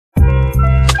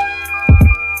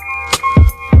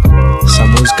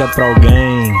música é pra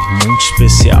alguém muito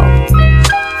especial.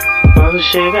 Quando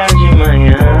chega de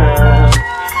manhã,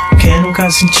 quem nunca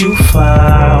sentiu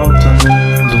falta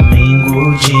num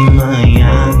domingo de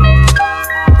manhã?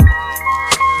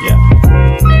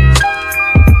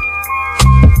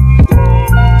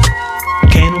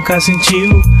 Quem nunca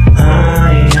sentiu?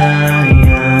 Ai, ai,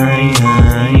 ai,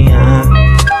 ai, ai.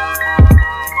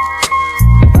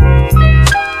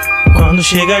 Quando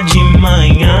chega de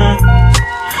manhã,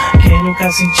 quem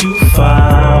nunca sentiu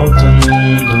falta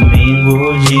num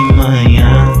domingo de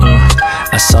manhã?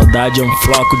 A saudade é um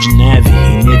floco de neve,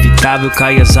 inevitável,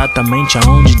 cai exatamente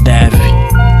aonde deve.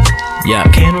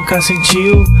 Quem nunca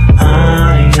sentiu?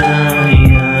 Ai,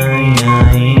 ai, ai,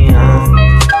 ai, ai.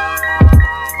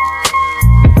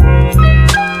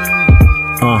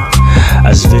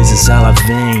 Às vezes ela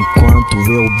vem enquanto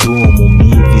eu durmo,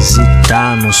 me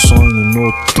visitar no sonho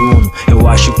noturno. Eu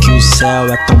acho que o céu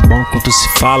é tão bom quanto se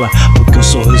fala, porque o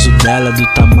sorriso dela é do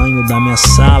tamanho da minha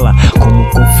sala. Como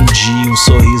confundir um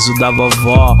sorriso da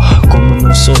vovó, como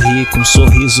não sorrir com o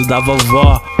sorriso da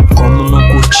vovó, como não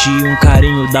curtir um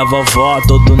carinho da vovó.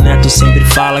 Todo neto sempre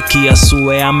fala que a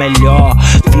sua é a melhor.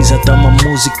 Fiz até uma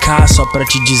música só pra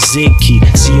te dizer que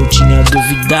se eu tinha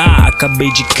duvidar,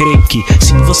 acabei de crer que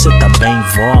sim, você tá bem,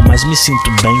 vó, mas me sinto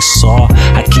bem só.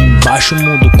 Aqui embaixo o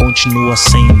mundo continua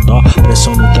sem dó.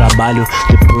 Pressão no trabalho,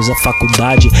 depois a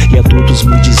faculdade, e adultos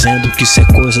me dizendo que isso é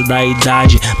coisa da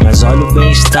idade. Mas olha o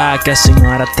bem-estar que a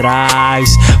senhora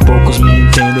traz. Poucos me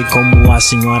entendem como a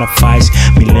senhora faz.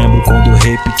 Me lembro quando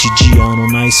repeti de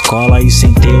ano na escola e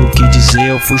sem ter o que dizer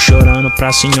eu fui chorando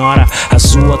pra senhora. A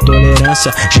sua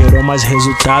tolerância gerou mais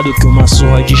resultado que uma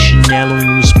surra de chinelo e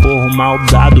um esporro mal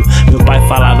dado. Meu pai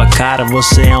falava, cara,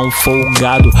 você é um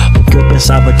folgado, porque eu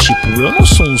pensava tipo, eu não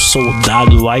sou um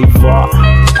soldado. Aí vó,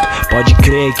 pode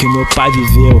crer que o meu pai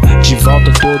viveu de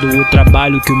volta todo o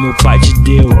trabalho que o meu pai te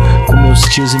deu. Com meus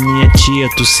tios e minha tia,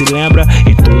 tu se lembra?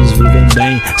 E todos vivem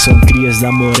bem, são crias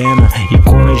da morena. E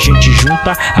quando a gente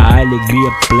junta, a alegria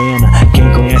é plena.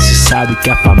 Quem conhece sabe que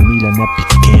a família não é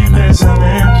pequena.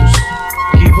 Pensamentos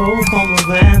que voam como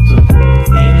vento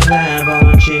e me leva ao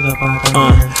antigo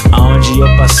apartamento. Aonde eu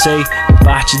passei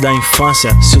parte da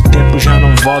infância. Se o tempo já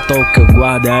não volta, o que eu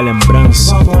guardo é a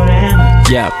lembrança. Vó morena,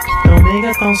 tão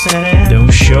meiga, tão serena, deu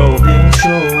um show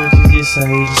antes de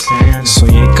sair de cena.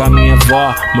 Sonhei com a minha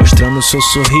avó, mostrando seu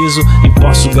sorriso, e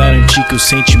posso garantir que o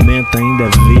sentimento ainda é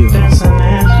vivo.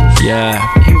 Pensamentos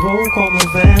que voam como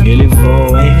vento, ele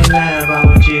voa, hein? E me leva ao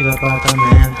antigo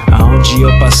apartamento. Aonde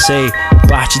eu passei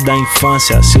parte da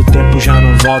infância. Se o tempo já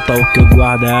não volta, o que eu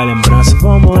guardo é a lembrança.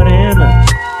 Vó morena,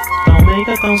 tão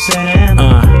meiga, tão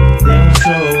serena, deu um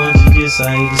show antes de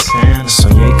sair de cena.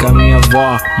 Sonhei com a minha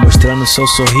avó, mostrando seu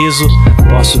sorriso,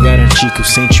 posso garantir que o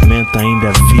sentimento ainda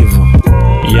é vivo.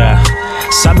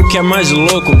 Sabe o que é mais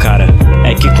louco, cara?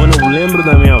 É que quando eu lembro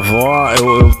da minha avó,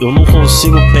 eu não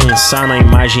consigo pensar na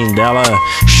imagem dela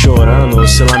chorando ou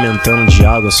se lamentando de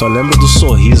algo. Eu só lembro do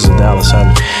sorriso dela,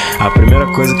 sabe? A primeira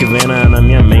coisa que vem na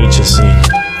minha mente, assim,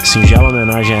 singela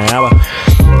homenagem a ela,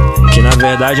 que na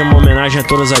verdade é uma homenagem a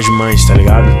todas as mães, tá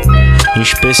ligado? Em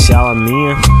especial a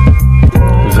minha,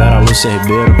 Vera Lúcia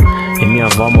Ribeiro, e minha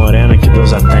avó morena, que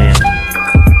Deus a tenha.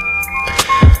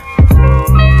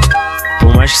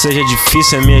 Por mais que seja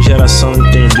difícil a minha geração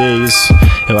entender isso,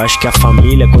 eu acho que a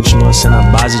família continua sendo a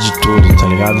base de tudo, tá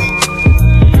ligado?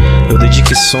 Eu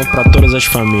dedico esse som pra todas as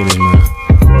famílias, mano.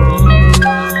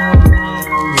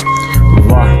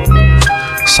 Vó,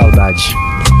 saudade.